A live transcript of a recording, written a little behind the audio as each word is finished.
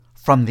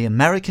From the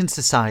American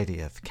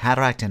Society of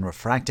Cataract and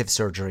Refractive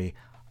Surgery,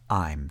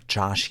 I'm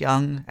Josh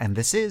Young, and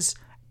this is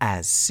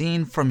As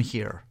Seen From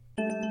Here.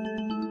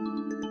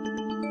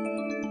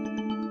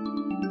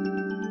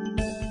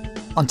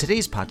 On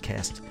today's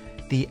podcast,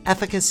 the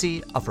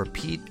efficacy of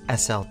repeat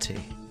SLT.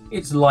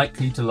 It's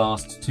likely to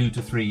last 2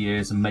 to 3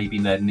 years and maybe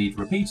then need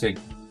repeating.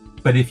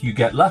 But if you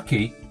get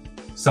lucky,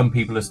 some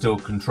people are still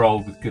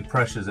controlled with good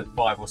pressures at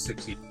 5 or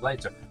 6 years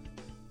later.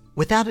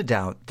 Without a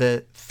doubt,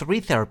 the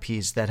three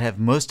therapies that have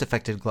most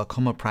affected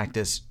glaucoma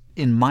practice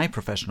in my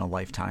professional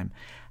lifetime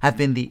have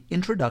been the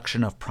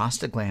introduction of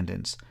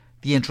prostaglandins,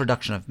 the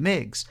introduction of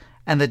MIGS,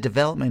 and the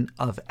development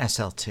of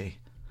SLT.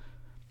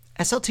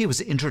 SLT was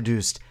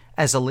introduced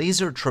as a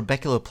laser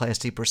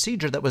trabeculoplasty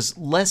procedure that was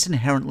less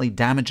inherently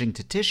damaging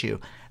to tissue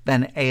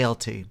than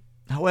ALT.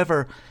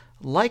 However,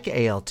 like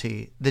ALT,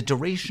 the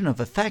duration of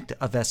effect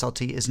of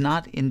SLT is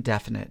not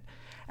indefinite,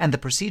 and the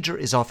procedure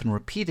is often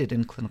repeated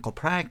in clinical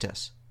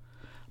practice.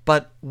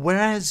 But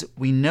whereas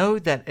we know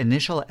that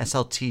initial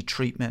SLT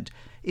treatment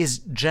is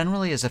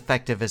generally as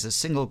effective as a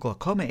single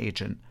glaucoma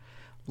agent,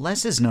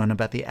 less is known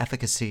about the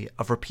efficacy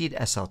of repeat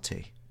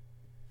SLT.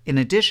 In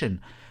addition,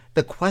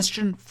 the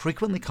question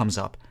frequently comes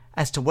up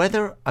as to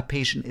whether a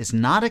patient is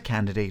not a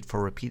candidate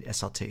for repeat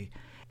SLT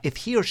if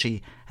he or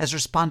she has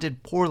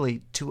responded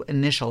poorly to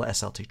initial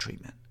SLT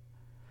treatment.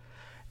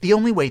 The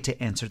only way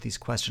to answer these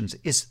questions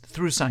is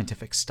through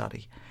scientific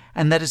study,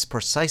 and that is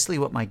precisely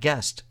what my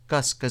guest,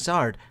 Gus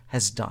Gazzard,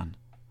 has done.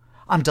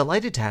 I'm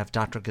delighted to have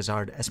Dr.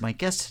 Gazzard as my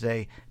guest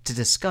today to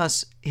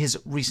discuss his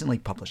recently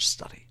published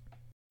study.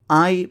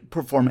 I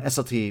perform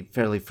SLT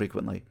fairly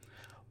frequently.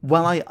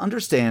 While I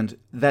understand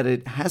that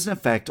it has an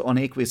effect on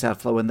aqueous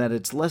outflow and that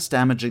it's less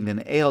damaging than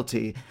ALT,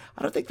 I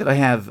don't think that I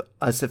have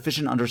a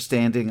sufficient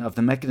understanding of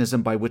the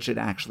mechanism by which it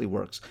actually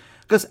works.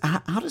 Gus,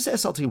 how does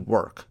SLT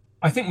work?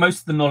 I think most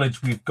of the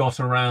knowledge we've got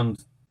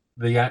around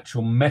the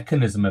actual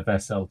mechanism of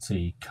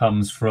SLT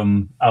comes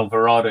from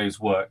Alvarado's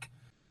work.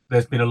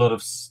 There's been a lot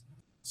of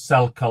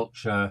cell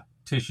culture,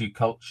 tissue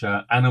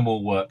culture,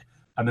 animal work,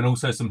 and then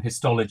also some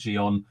histology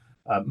on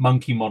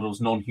monkey models,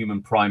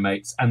 non-human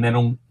primates, and then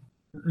on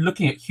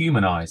looking at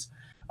human eyes.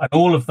 And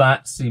all of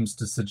that seems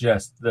to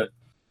suggest that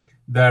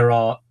there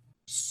are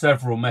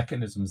several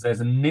mechanisms.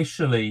 There's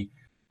initially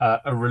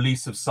a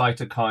release of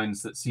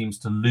cytokines that seems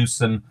to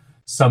loosen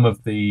some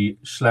of the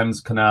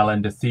Schlemm's canal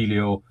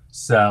endothelial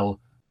cell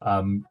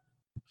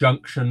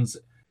junctions,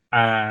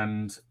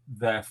 and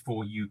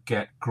therefore you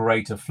get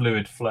greater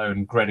fluid flow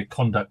and greater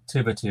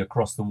conductivity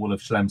across the wall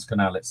of Schlemm's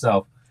canal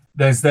itself.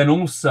 There's then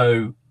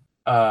also,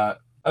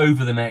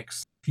 over the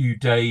next few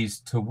days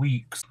to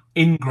weeks,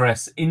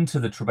 ingress into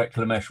the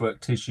trabecular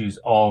meshwork tissues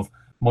of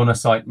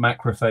monocyte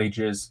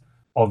macrophages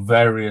of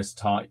various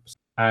types,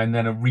 and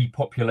then a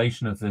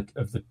repopulation of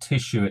the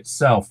tissue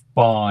itself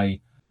by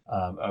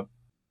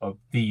of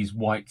these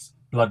white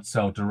blood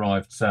cell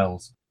derived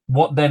cells.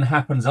 What then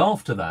happens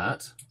after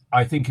that,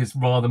 I think, is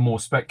rather more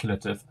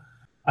speculative.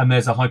 And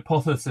there's a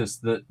hypothesis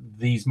that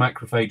these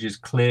macrophages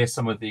clear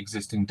some of the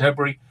existing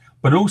debris,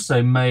 but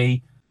also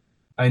may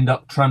end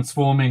up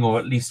transforming or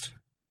at least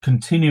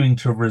continuing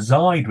to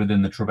reside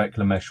within the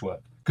trabecular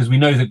meshwork. Because we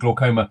know that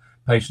glaucoma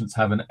patients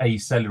have an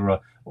acellular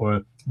or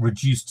a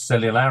reduced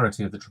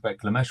cellularity of the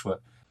trabecular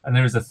meshwork. And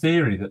there is a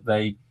theory that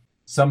they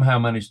somehow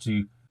manage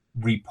to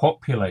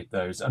repopulate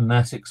those, and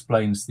that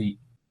explains the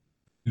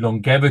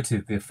longevity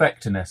of the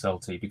effect in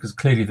SLT, because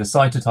clearly the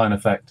cytokine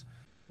effect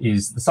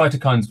is the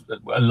cytokines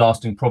are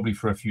lasting probably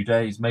for a few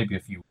days, maybe a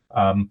few.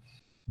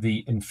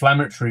 The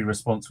inflammatory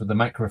response with the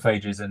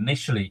macrophages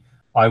initially,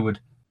 I would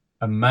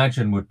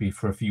imagine, would be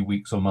for a few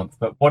weeks or months.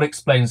 But what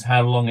explains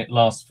how long it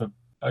lasts for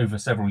over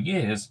several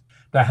years?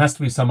 There has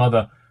to be some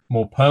other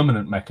more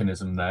permanent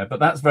mechanism there, but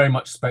that's very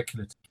much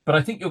speculative. But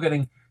I think you're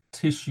getting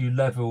tissue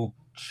level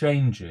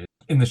changes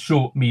in the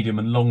short, medium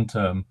and long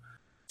term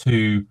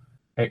to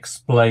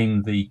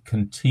explain the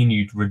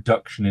continued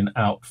reduction in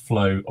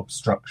outflow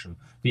obstruction,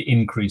 the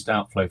increased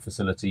outflow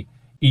facility,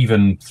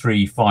 even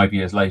 3-5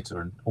 years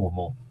later or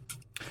more.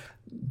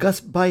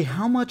 Gus, by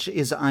how much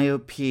is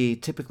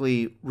IOP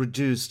typically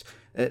reduced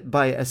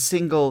by a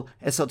single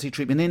SLT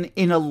treatment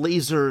in a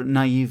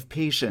laser-naive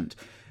patient?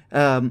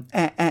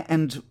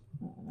 And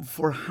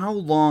for how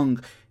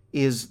long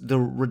is the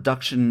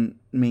reduction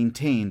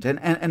maintained?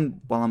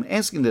 And while I'm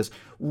asking this,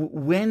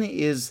 when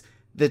is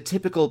the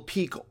typical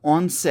peak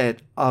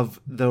onset of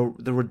the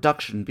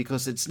reduction?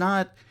 Because it's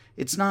not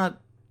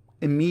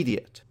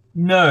immediate.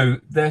 No,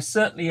 there's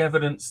certainly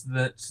evidence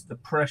that the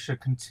pressure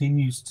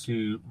continues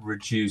to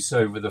reduce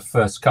over the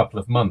first couple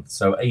of months.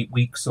 So 8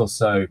 weeks or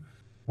so,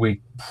 we're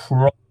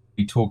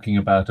probably talking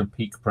about a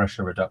peak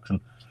pressure reduction.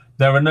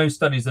 There are no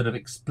studies that have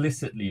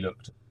explicitly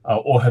looked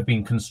or have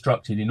been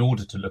constructed in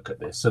order to look at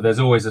this. So there's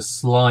always a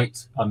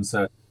slight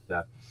uncertainty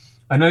there.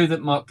 I know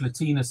that Mark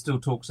Latina still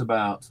talks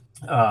about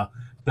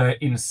there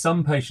in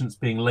some patients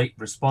being late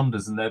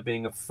responders and there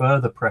being a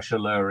further pressure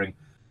lowering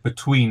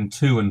between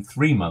 2 and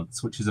 3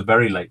 months, which is a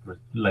very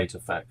late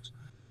effect.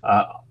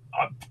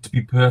 To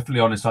be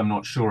perfectly honest, I'm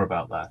not sure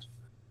about that.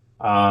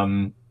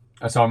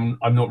 So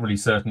I'm not really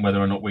certain whether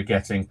or not we're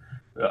getting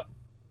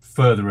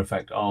further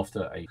effect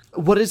after a.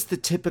 What is the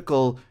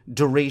typical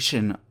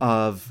duration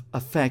of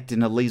effect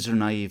in a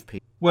laser-naive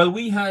patient? Well,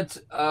 we had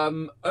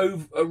around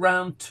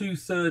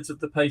 2/3 of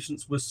the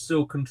patients were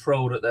still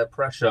controlled at their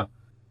pressure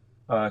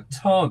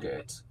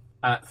target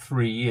at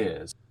 3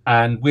 years.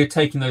 And we're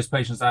taking those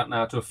patients out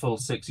now to a full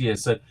 6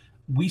 years. So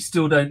we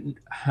still don't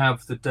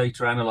have the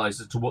data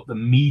analyzed as to what the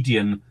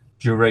median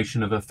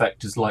duration of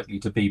effect is likely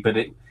to be. But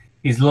it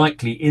is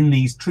likely in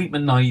these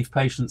treatment-naive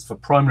patients for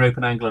primary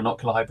open-angle and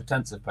ocular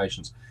hypertensive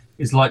patients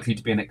is likely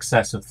to be in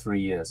excess of 3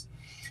 years.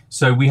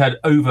 So we had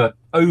over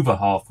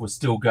half was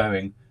still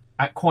going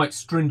at quite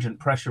stringent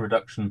pressure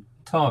reduction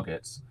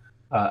targets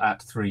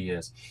at 3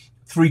 years.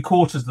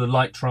 3/4 of the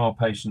light trial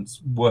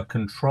patients were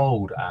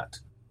controlled at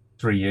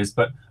 3 years,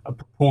 but a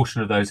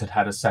proportion of those had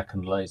had a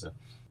second laser.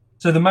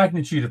 So the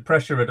magnitude of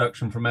pressure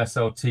reduction from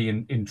SLT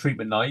in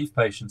treatment-naive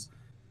patients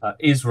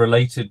is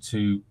related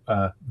to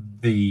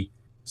the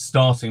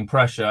starting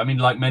pressure. I mean,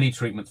 like many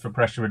treatments for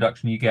pressure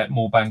reduction, you get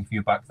more bang for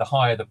your buck. The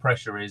higher the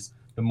pressure is,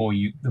 the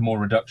more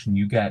reduction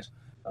you get,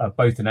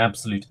 both in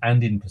absolute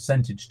and in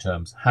percentage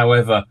terms.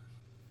 However,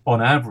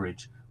 on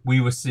average,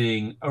 we were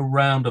seeing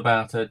around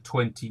about a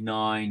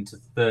 29 to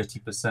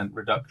 30%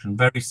 reduction,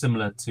 very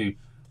similar to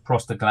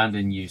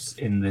prostaglandin use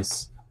in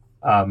this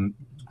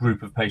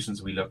group of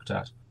patients we looked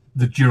at.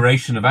 The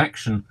duration of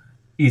action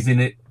is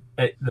the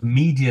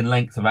median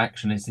length of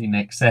action is in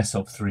excess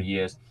of 3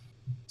 years.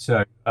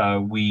 So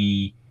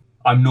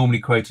I'm normally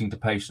quoting to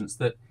patients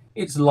that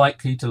it's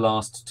likely to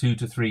last 2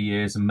 to 3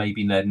 years and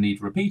maybe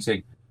need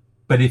repeating.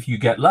 But if you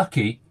get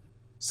lucky,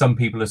 some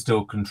people are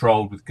still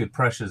controlled with good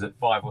pressures at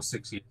 5 or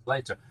 6 years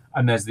later.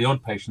 And there's the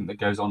odd patient that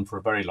goes on for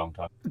a very long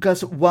time.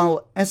 Gus,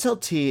 while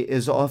SLT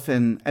is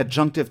often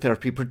adjunctive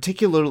therapy,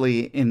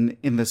 particularly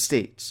in the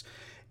States,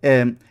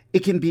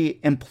 it can be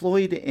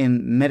employed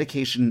in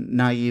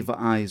medication-naive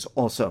eyes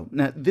also.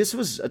 Now, this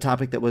was a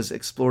topic that was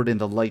explored in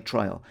the LIGHT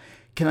trial.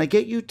 Can I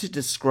get you to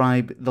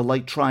describe the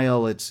LIGHT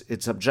trial,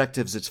 its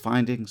objectives, its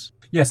findings?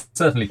 Yes,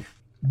 certainly.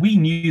 We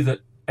knew that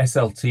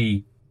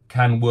SLT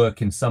can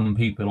work in some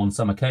people on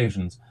some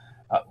occasions.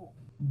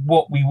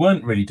 What we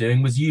weren't really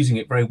doing was using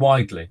it very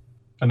widely.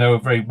 And there were a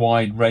very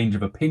wide range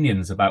of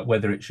opinions about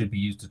whether it should be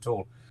used at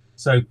all.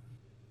 So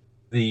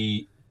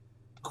the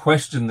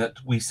question that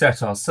we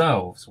set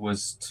ourselves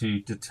was to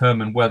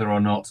determine whether or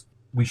not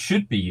we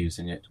should be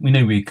using it. We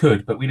knew we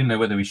could, but we didn't know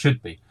whether we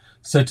should be.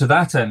 So to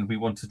that end, we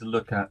wanted to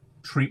look at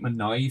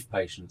treatment-naive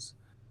patients,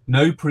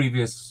 no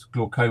previous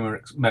glaucoma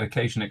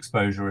medication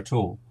exposure at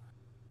all.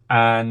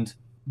 And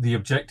the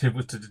objective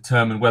was to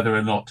determine whether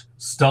or not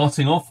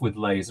starting off with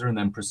laser and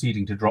then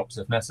proceeding to drops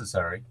if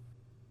necessary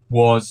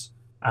was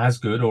as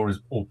good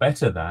or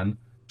better than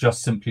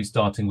just simply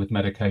starting with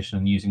medication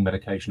and using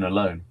medication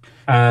alone.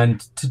 And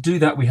to do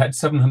that, we had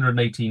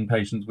 718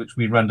 patients, which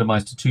we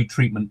randomized to 2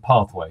 treatment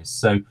pathways.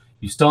 So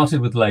you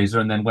started with laser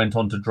and then went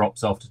on to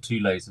drops after 2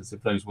 lasers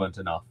if those weren't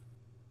enough.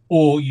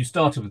 Or you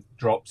started with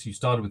drops, you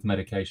started with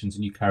medications,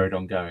 and you carried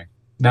on going.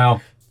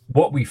 Now,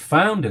 what we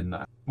found in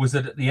that was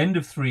that at the end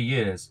of 3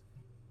 years,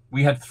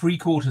 we had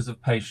 3/4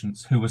 of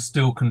patients who were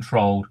still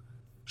controlled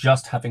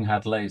just having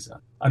had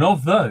laser. And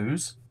of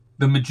those,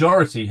 the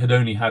majority had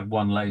only had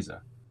 1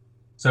 laser.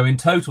 So in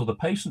total, the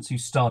patients who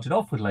started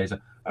off with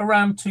laser,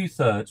 around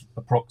 2/3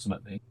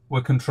 approximately,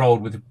 were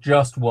controlled with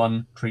just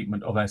 1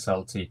 treatment of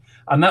SLT.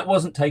 And that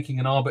wasn't taking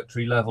an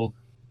arbitrary level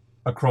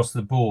across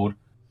the board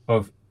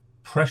of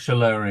pressure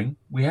lowering.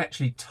 We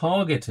actually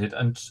targeted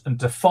and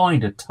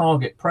defined a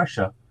target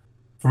pressure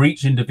for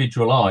each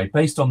individual eye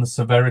based on the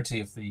severity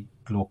of the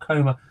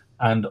glaucoma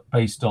and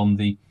based on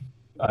the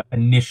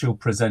initial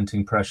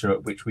presenting pressure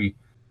at which we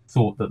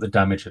thought that the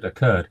damage had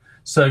occurred.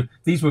 So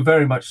these were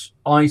very much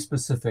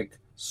eye-specific,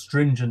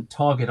 stringent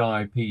target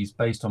IOPs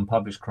based on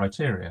published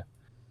criteria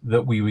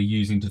that we were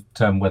using to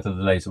determine whether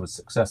the laser was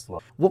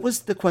successful. What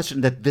was the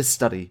question that this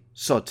study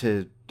sought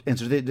to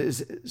answer?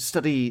 The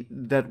study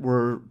that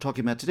we're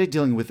talking about today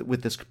dealing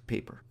with this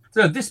paper.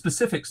 So this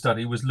specific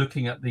study was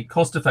looking at the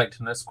cost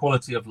effectiveness,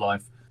 quality of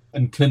life,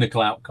 and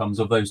clinical outcomes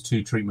of those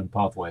 2 treatment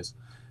pathways.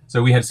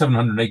 So we had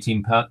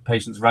 718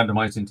 patients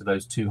randomized into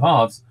those 2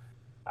 halves,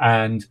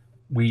 and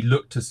we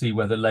looked to see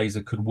whether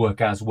laser could work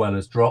as well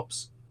as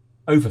drops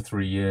over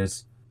 3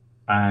 years,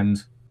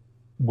 and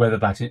whether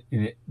that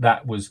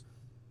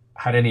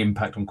had any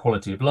impact on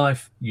quality of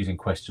life using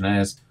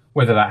questionnaires,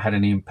 whether that had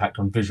any impact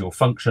on visual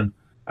function,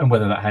 and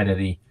whether that had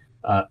any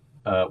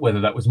whether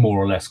that was more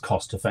or less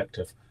cost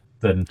effective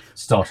than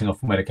starting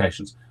off with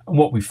medications. And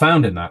what we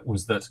found in that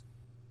was that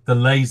the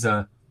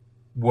laser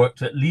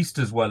worked at least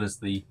as well as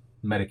the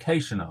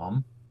medication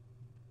arm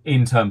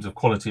in terms of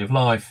quality of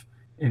life,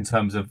 in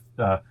terms of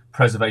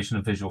preservation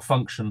of visual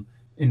function,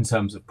 in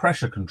terms of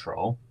pressure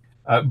control,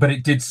 but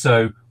it did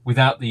so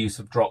without the use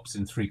of drops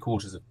in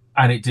 3/4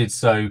 and it did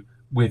so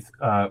with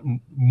in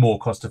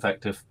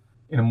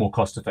a more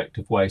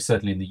cost-effective way,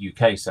 certainly in the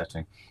UK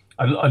setting.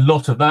 A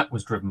lot of that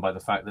was driven by the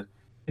fact that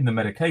in the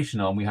medication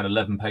arm, we had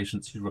 11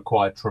 patients who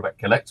required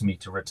trabeculectomy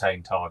to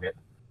retain target,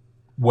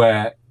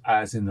 where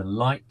as in the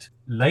light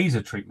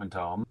laser treatment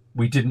arm,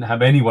 we didn't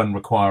have anyone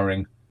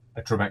requiring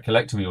a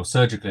trabeculectomy or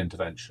surgical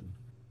intervention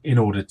in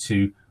order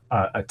to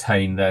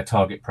attain their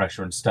target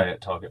pressure and stay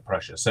at target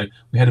pressure. So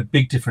we had a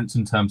big difference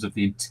in terms of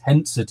the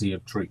intensity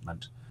of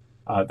treatment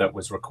that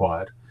was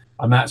required.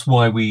 And that's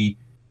why we,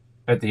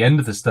 at the end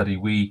of the study,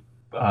 we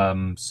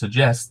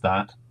suggest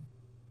that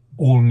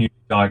all newly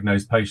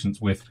diagnosed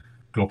patients with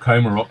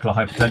glaucoma or ocular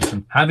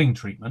hypertension having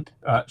treatment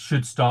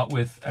should start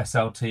with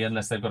SLT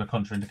unless they've got a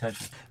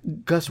contraindication.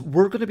 Gus,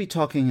 we're going to be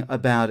talking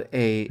about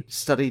a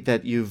study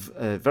that you've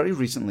very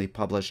recently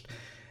published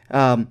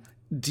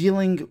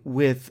dealing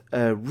with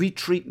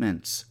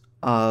retreatments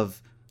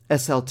of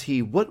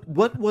SLT.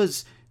 What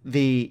was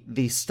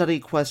the study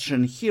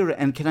question here,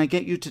 and can I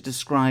get you to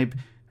describe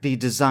the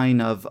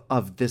design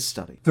of this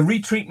study? The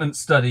retreatment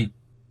study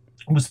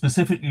was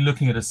specifically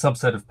looking at a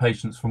subset of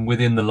patients from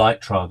within the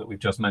LIGHT trial that we've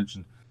just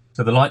mentioned.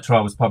 So the LIGHT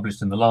trial was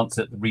published in The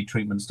Lancet, the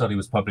retreatment study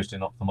was published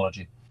in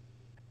Ophthalmology.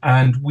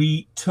 And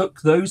we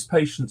took those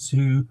patients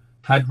who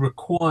had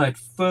required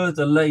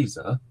further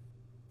laser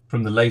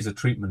from the laser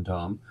treatment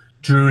arm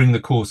during the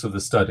course of the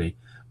study,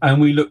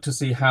 and we looked to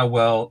see how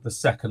well the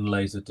second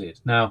laser did.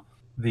 Now,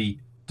 the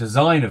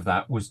design of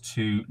that was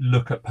to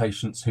look at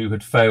patients who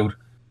had failed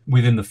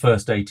within the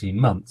first 18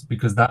 months,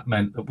 because that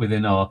meant that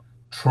within our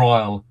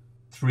trial,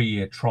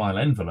 3-year trial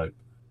envelope,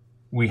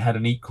 we had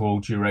an equal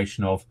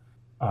duration of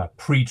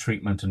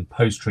pre-treatment and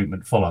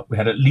post-treatment follow-up. We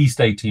had at least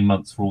 18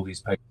 months for all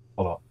these patients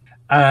follow-up.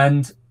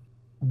 And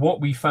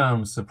what we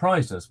found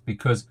surprised us,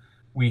 because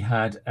we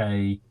had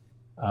a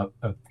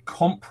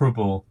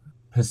comparable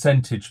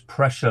percentage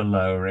pressure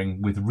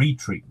lowering with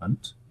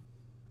retreatment.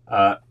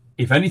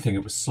 If anything,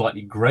 it was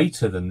slightly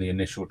greater than the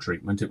initial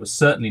treatment. It was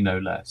certainly no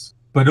less.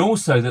 But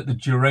also that the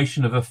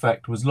duration of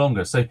effect was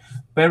longer. So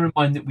bear in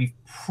mind that we've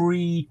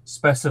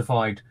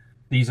pre-specified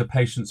these are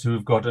patients who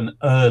have got an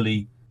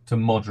early to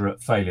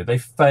moderate failure. They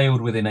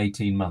failed within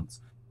 18 months.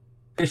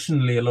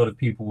 Additionally, a lot of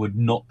people would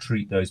not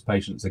treat those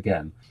patients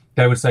again.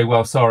 They would say,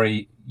 well,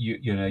 sorry,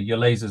 you know, your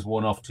laser's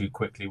worn off too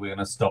quickly. We're going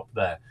to stop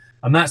there.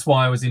 And that's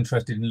why I was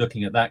interested in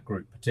looking at that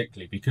group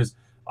particularly, because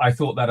I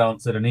thought that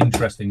answered an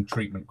interesting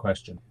treatment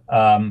question.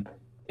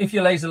 If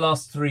your laser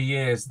lasts 3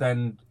 years,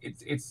 then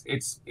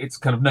it's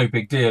kind of no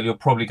big deal. You're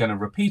probably going to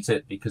repeat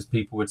it because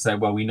people would say,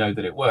 well, we know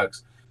that it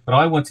works. But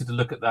I wanted to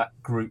look at that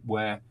group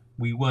where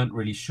we weren't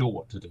really sure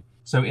what to do.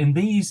 So in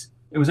these,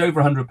 it was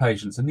over 100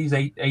 patients, and these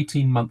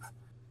 18-month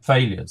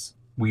failures,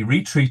 we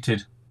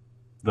retreated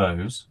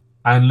those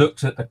and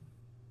looked at the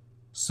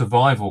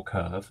survival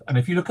curve. And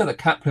if you look at the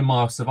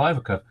Kaplan-Meier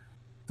survival curve,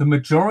 the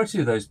majority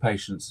of those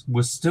patients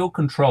were still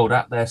controlled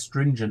at their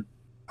stringent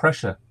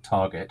pressure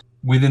target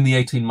within the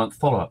 18-month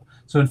follow-up.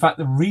 So in fact,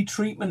 the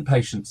retreatment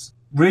patients,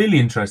 really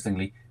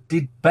interestingly,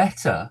 did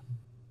better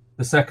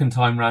the second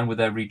time round with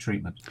their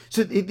retreatment.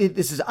 So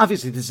this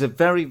is a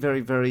very, very,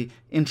 very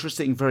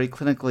interesting, very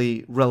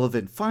clinically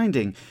relevant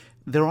finding.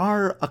 There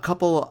are a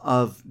couple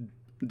of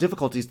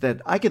difficulties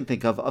that I can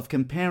think of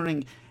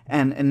comparing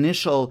an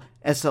initial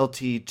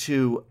SLT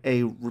to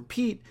a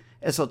repeat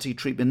SLT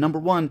treatment. Number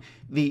one,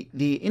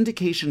 the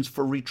indications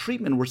for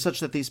retreatment were such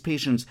that these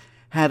patients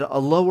had a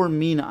lower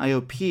mean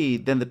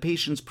IOP than the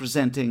patients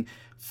presenting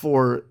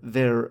for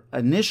their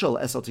initial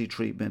SLT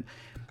treatment.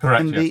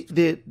 Correct. And yes.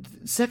 the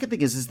second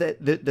thing is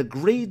that the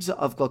grades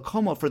of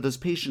glaucoma for those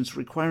patients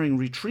requiring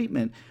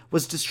retreatment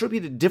was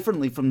distributed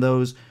differently from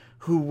those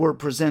who were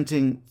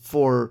presenting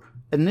for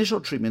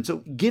initial treatment. So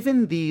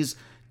given these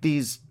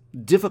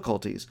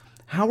difficulties,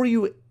 how are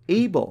you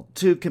able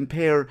to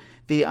compare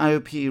the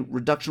IOP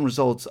reduction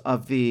results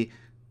of the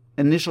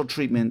initial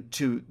treatment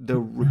to the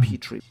repeat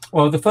treatment?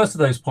 Well, the first of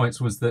those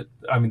points was that,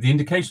 I mean, the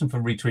indication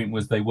for retreatment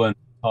was they weren't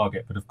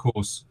target, but of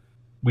course,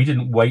 we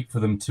didn't wait for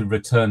them to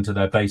return to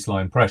their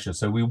baseline pressure.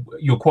 So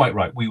you're quite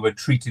right. We were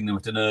treating them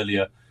at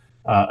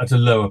a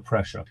lower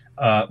pressure.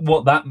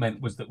 What that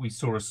meant was that we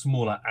saw a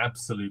smaller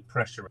absolute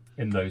pressure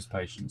in those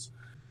patients.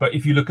 But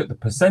if you look at the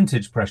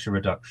percentage pressure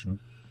reduction,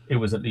 it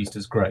was at least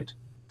as great.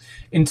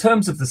 In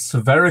terms of the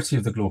severity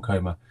of the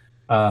glaucoma,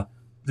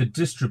 the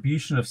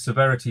distribution of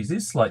severities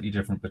is slightly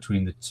different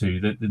between the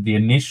two. The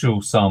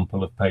initial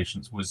sample of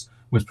patients was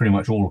pretty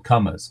much all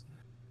comers.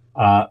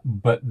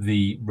 But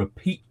the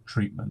repeat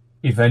treatment,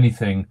 if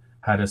anything,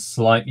 had a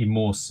slightly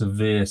more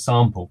severe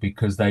sample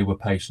because they were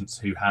patients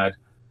who had,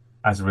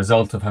 as a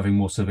result of having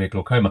more severe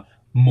glaucoma,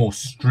 more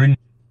stringent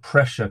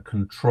pressure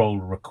control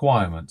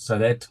requirements. So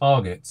their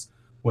targets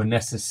were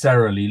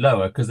necessarily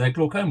lower because their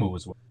glaucoma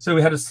was worse. So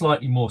we had a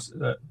slightly more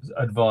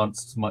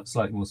advanced,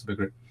 slightly more severe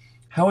group.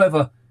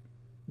 However,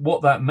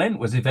 what that meant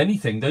was, if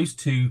anything, those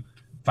two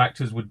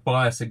factors would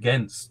bias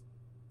against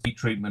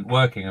retreatment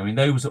working. I mean,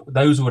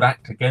 those would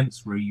act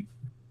against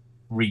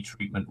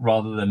retreatment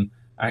rather than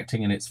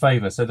acting in its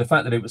favor. So the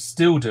fact that it was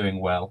still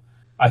doing well,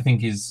 I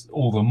think, is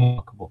all the more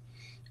remarkable.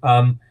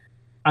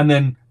 And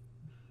then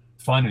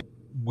finally,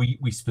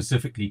 we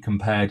specifically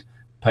compared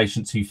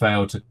patients who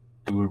failed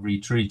who were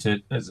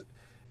retreated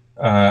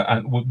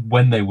and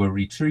when they were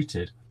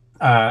retreated.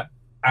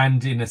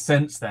 And in a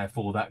sense,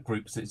 therefore, that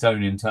group's its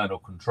own internal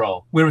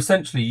control. We're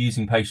essentially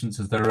using patients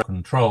as their own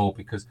control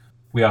because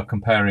we are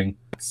comparing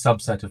a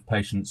subset of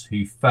patients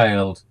who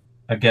failed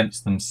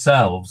against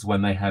themselves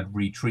when they had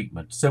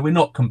retreatment. So we're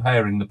not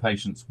comparing the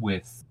patients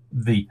with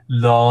the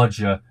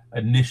larger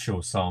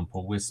initial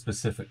sample. We're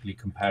specifically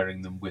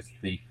comparing them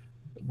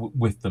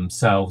with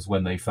themselves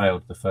when they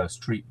failed the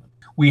first treatment.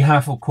 We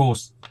have, of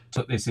course,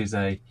 that this is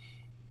a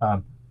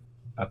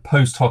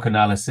post hoc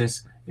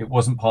analysis. It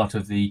wasn't part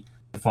of the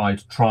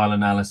defined trial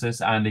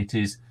analysis, and it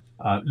is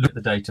look at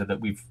the data that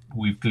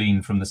we've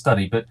gleaned from the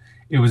study. But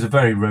it was a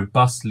very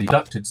robustly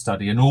conducted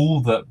study, and all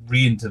the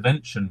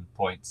re-intervention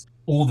points,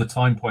 all the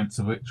time points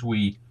at which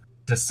we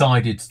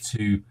decided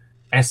to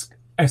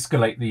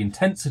escalate the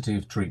intensity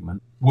of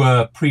treatment,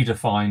 were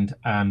predefined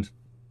and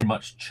very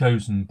much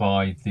chosen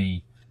by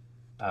the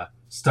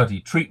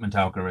study treatment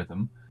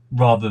algorithm,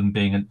 rather than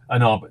being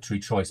an arbitrary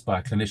choice by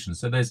a clinician.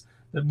 So there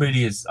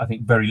really is, I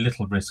think, very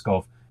little risk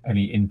of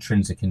any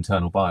intrinsic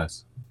internal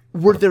bias.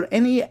 Were there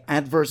any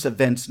adverse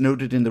events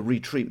noted in the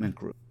retreatment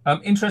group?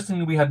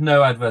 Interestingly, we had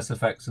no adverse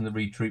effects in the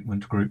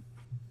retreatment group.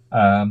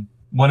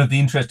 One of the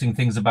interesting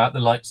things about the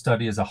LIGHT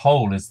study as a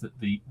whole is that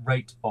the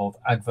rate of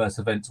adverse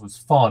events was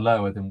far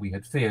lower than we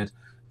had feared,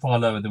 far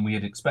lower than we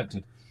had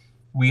expected.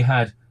 We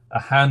had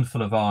a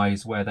handful of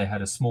eyes where they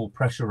had a small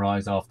pressure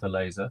rise after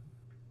laser,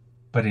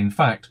 but in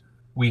fact,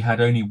 we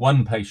had only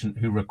one patient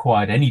who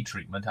required any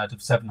treatment out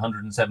of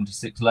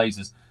 776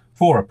 lasers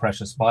for a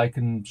pressure spike,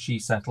 and she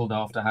settled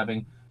after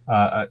having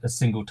a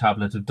single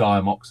tablet of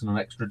Diamox and an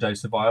extra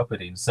dose of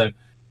iopidine. So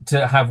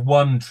to have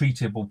one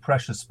treatable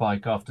pressure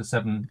spike after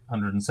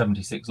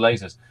 776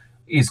 lasers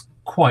is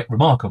quite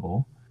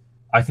remarkable.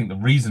 I think the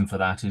reason for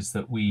that is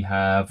that we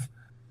have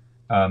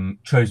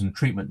chosen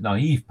treatment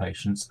naive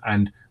patients,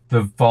 and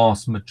the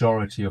vast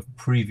majority of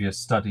previous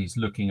studies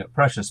looking at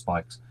pressure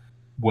spikes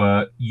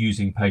were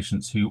using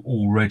patients who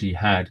already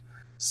had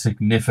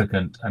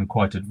significant and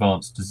quite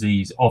advanced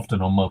disease,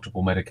 often on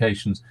multiple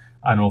medications,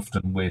 and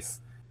often with,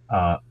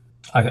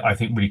 I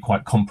think, really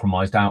quite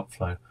compromised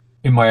outflow.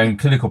 In my own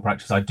clinical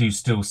practice, I do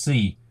still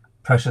see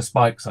pressure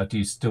spikes. I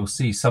do still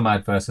see some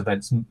adverse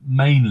events,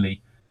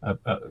 mainly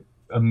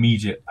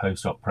immediate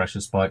post-op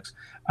pressure spikes,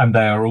 and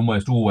they are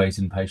almost always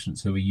in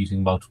patients who are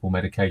using multiple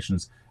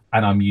medications,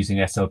 and I'm using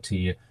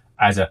SLT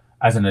as an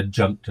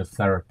adjunctive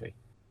therapy.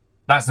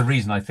 That's the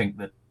reason I think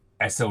that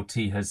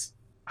SLT has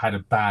had a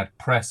bad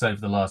press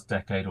over the last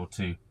decade or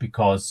two,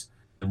 because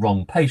the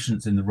wrong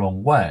patients in the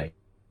wrong way.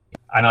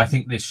 And I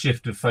think this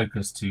shift of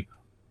focus to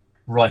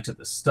right at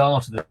the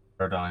start of the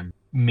paradigm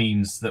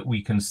means that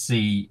we can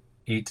see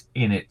it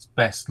in its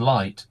best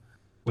light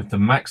with the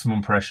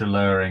maximum pressure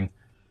lowering,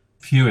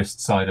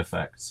 fewest side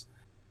effects.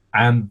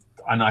 And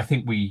I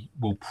think we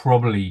will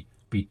probably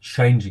be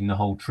changing the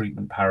whole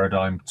treatment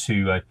paradigm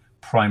to a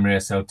primary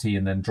SLT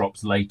and then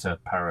drops later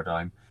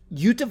paradigm.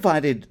 You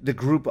divided the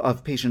group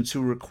of patients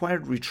who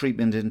required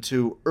retreatment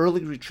into early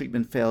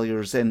retreatment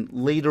failures and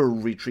later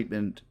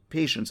retreatment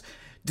patients.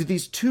 Did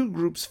these two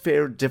groups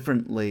fare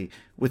differently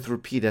with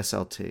repeat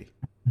SLT?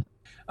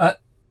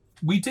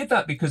 We did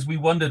that because we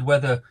wondered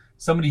whether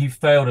somebody who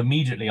failed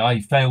immediately,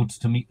 i.e. failed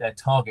to meet their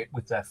target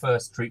with their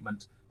first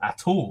treatment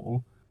at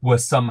all, were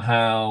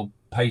somehow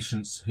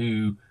patients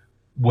who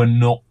were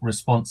not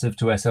responsive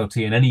to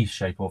SLT in any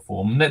shape or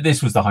form.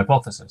 This was the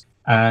hypothesis.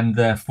 And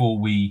therefore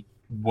we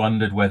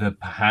wondered whether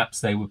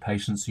perhaps they were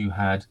patients who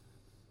had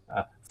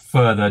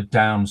further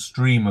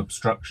downstream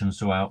obstructions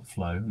to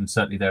outflow. And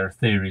certainly there are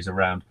theories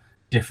around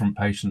different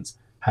patients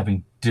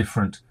having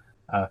different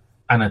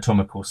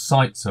anatomical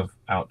sites of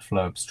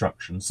outflow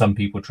obstruction. Some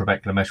people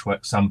trabecular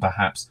meshwork, some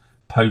perhaps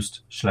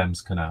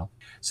post-Schlemm's canal.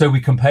 So we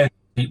compared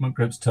treatment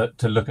groups to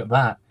look at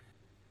that.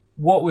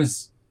 What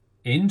was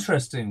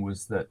interesting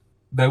was that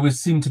there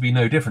seemed to be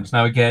no difference.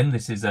 Now, again,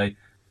 this is a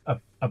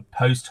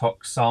post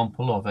hoc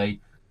sample of a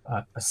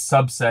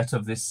subset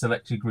of this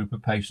selected group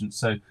of patients.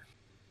 So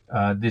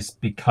this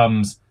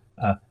becomes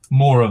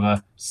more of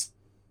a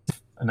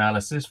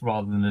analysis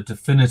rather than a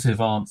definitive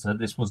answer.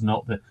 This was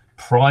not the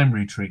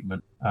primary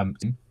treatment.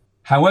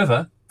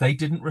 However, they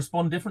didn't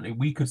respond differently.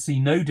 We could see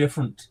no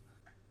difference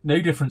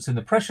in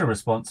the pressure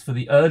response for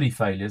the early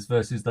failures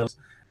versus those.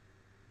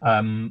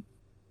 Some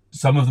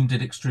of them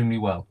did extremely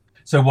well.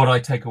 So what I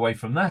take away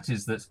from that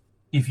is that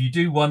if you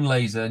do one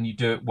laser and you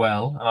do it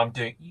well, and I'm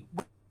doing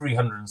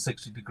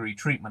 360-degree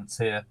treatments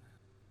here,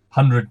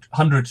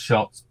 100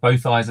 shots,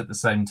 both eyes at the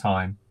same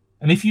time.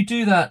 And if you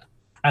do that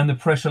and the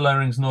pressure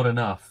lowering's not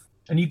enough,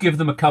 and you give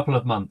them a couple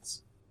of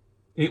months,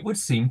 it would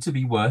seem to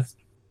be worth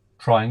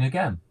trying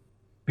again,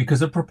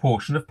 because a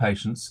proportion of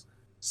patients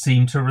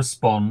seem to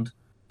respond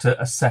to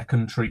a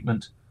second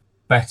treatment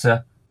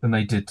better than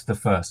they did to the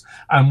first.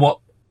 And what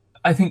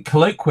I think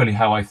colloquially,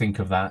 how I think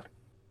of that,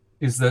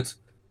 is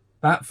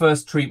that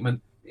first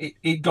treatment,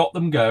 it got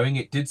them going.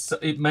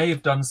 It may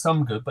have done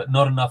some good, but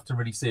not enough to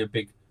really see a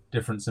big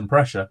difference in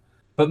pressure.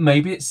 But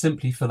maybe it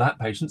simply, for that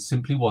patient,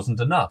 simply wasn't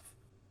enough.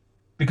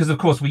 Because, of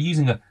course, we're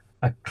using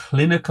a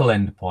clinical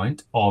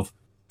endpoint of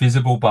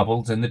visible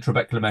bubbles in the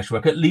trabecular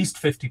meshwork, at least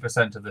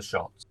 50% of the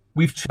shots.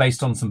 we've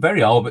based on some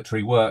very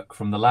arbitrary work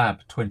from the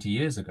lab 20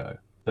 years ago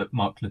that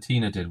Mark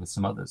Latina did with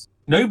some others.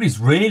 Nobody's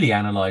really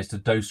analyzed a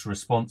dose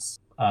response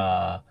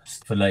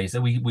for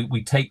laser.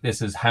 We take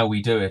this as how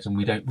we do it, and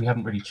we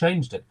haven't really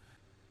changed it.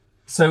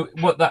 So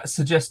what that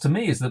suggests to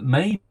me is that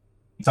maybe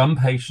some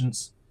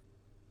patients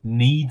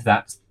need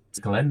that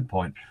statistical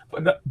endpoint,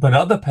 but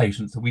other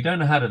patients, we don't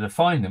know how to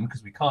define them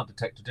because we can't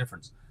detect a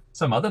difference.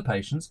 Some other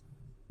patients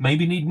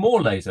maybe need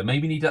more laser,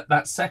 maybe need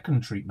that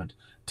second treatment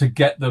to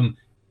get them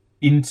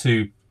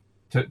into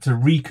to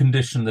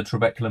recondition the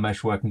trabecular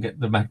meshwork and get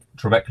the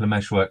trabecular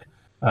meshwork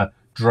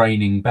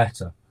draining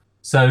better.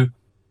 So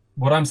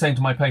what I'm saying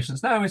to my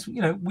patients now is,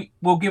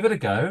 we'll give it a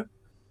go.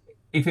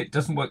 If it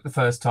doesn't work the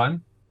first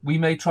time, we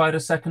may try it a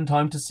second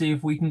time to see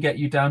if we can get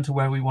you down to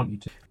where we want you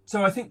to.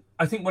 So I think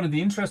one of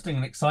the interesting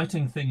and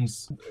exciting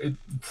things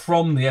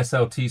from the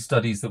SLT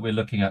studies that we're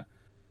looking at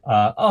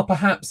are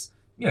perhaps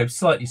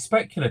slightly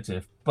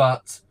speculative,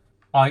 but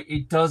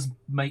it does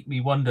make me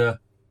wonder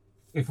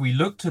if we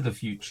look to the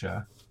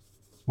future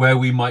where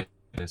we might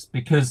do this,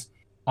 because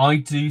I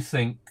do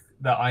think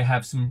that I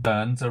have some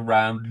concerns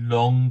around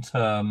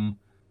long-term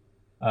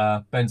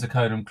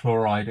benzalkonium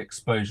chloride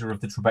exposure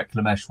of the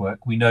trabecular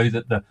meshwork. We know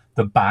that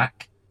the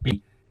back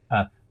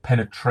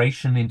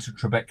penetration into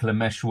trabecular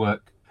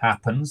meshwork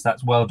happens.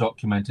 That's well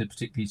documented,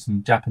 particularly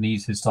some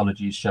Japanese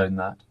histology has shown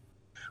that.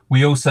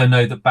 We also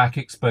know that back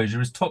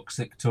exposure is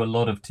toxic to a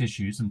lot of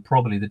tissues and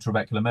probably the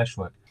trabecular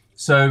meshwork.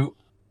 So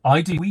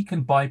we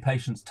can buy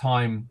patients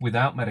time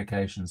without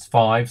medications,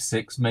 5,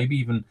 6, maybe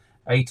even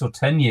 8 or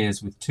 10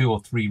 years with 2 or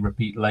 3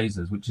 repeat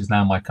lasers, which is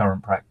now my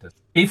current practice.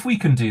 If we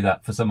can do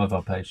that for some of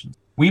our patients,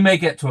 we may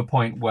get to a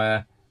point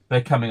where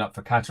they're coming up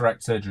for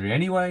cataract surgery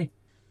anyway.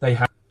 They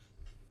have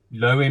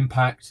low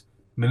impact,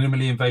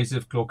 minimally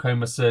invasive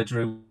glaucoma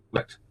surgery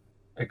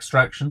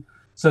extraction.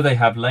 So they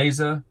have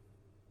laser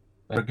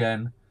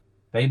again.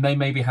 They may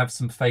maybe have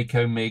some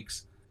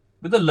phaco-MIGs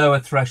with a lower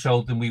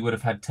threshold than we would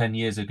have had 10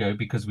 years ago,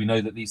 because we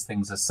know that these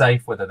things are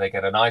safe, whether they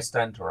get an eye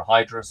stent or a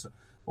hydrus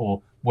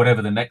or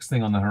whatever the next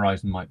thing on the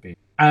horizon might be.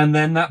 And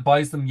then that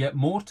buys them yet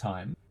more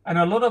time. And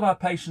a lot of our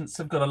patients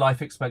have got a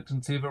life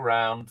expectancy of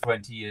around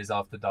 20 years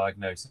after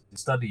diagnosis.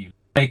 Study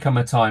may come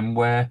a time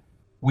where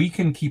we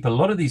can keep a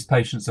lot of these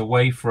patients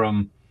away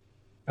from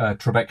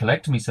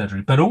trabeculectomy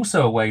surgery, but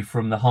also away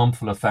from the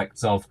harmful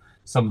effects of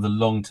some of the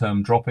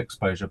long-term drop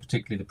exposure,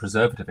 particularly the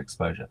preservative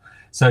exposure.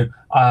 So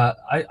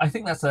I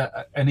think that's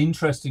an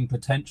interesting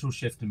potential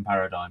shift in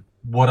paradigm.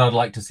 What I'd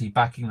like to see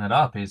backing that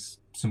up is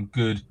some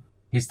good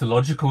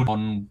histological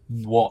on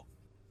what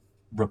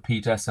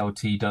repeat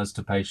SLT does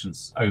to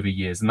patients over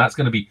years, and that's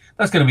going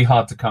to be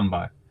hard to come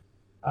by.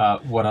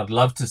 What I'd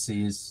love to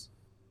see is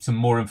some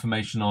more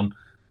information on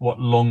what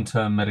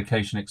long-term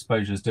medication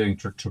exposure is doing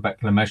to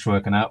trabecular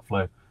meshwork and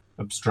outflow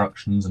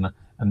obstructions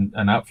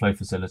and outflow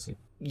facility.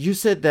 You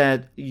said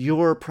that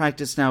your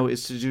practice now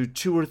is to do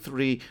 2 or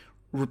 3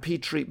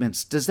 repeat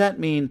treatments. Does that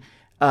mean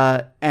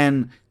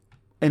an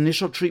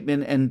initial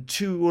treatment and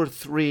 2 or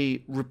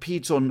 3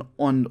 repeats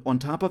on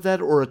top of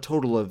that, or a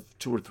total of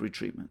 2 or 3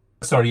 treatments?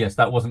 Sorry, yes,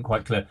 that wasn't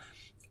quite clear.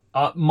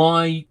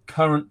 My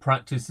current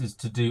practice is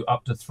to do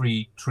up to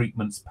 3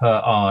 treatments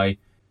per eye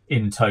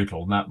in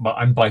total. Now,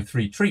 and by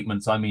 3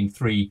 treatments, I mean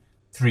 3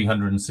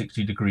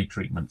 360-degree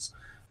treatments.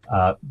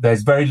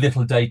 There's very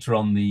little data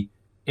on the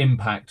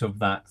impact of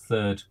that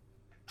third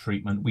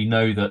treatment. We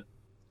know that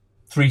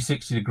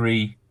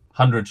 360-degree,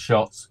 100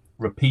 shots,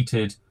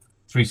 repeated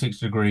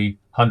 360-degree,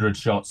 100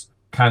 shots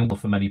can work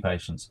for many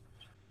patients.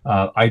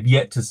 I've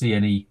yet to see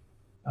any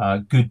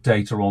good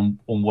data on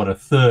what a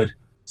third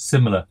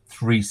similar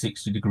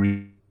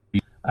 360-degree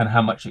and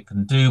how much it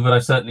can do, but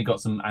I've certainly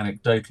got some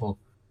anecdotal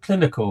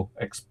clinical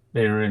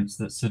experience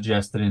that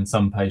suggests that in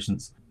some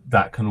patients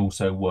that can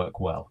also work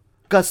well.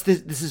 Gus,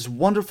 this is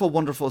wonderful,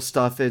 wonderful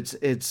stuff.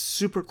 It's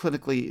super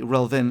clinically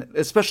relevant,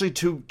 especially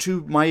to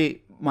my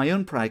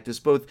own practice,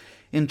 both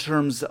in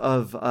terms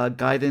of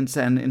guidance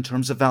and in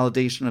terms of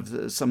validation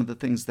of some of the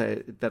things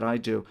that I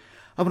do.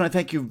 I want to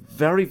thank you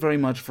very, very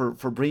much for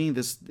bringing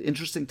this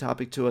interesting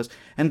topic to us.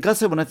 And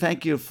Gus, I want to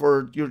thank you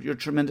for your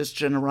tremendous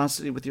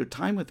generosity with your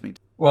time with me.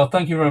 Well,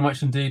 thank you very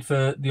much indeed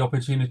for the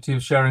opportunity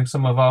of sharing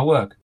some of our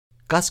work.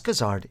 Gus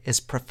Gazzard is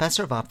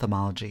Professor of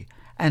Ophthalmology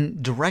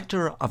and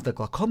Director of the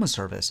Glaucoma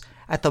Service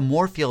at the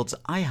Moorfields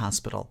Eye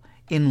Hospital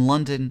in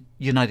London,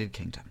 United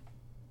Kingdom.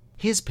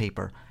 His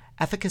paper,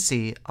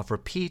 Efficacy of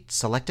Repeat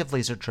Selective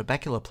Laser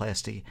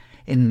Trabeculoplasty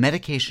in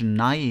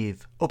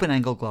Medication-Naive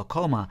Open-Angle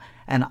Glaucoma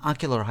and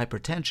Ocular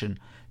Hypertension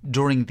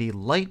during the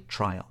LIGHT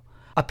trial,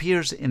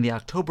 appears in the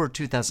October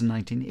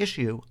 2019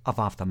 issue of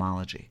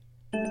Ophthalmology.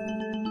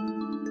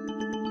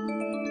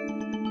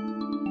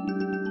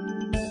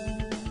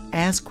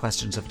 Ask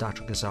questions of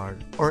Dr.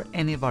 Gazzard or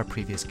any of our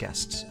previous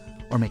guests,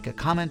 or make a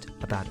comment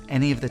about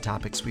any of the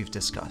topics we've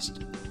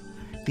discussed.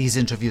 These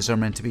interviews are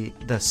meant to be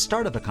the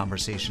start of a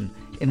conversation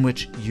in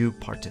which you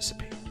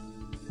participate.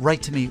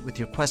 Write to me with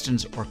your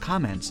questions or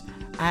comments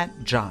at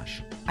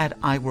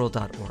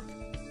josh@iworld.org.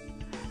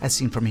 As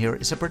Seen From Here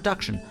is a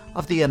production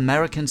of the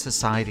American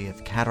Society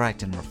of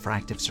Cataract and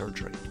Refractive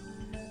Surgery.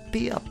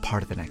 be a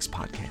part of the next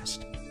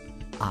podcast.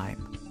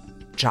 I'm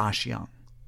Josh Young.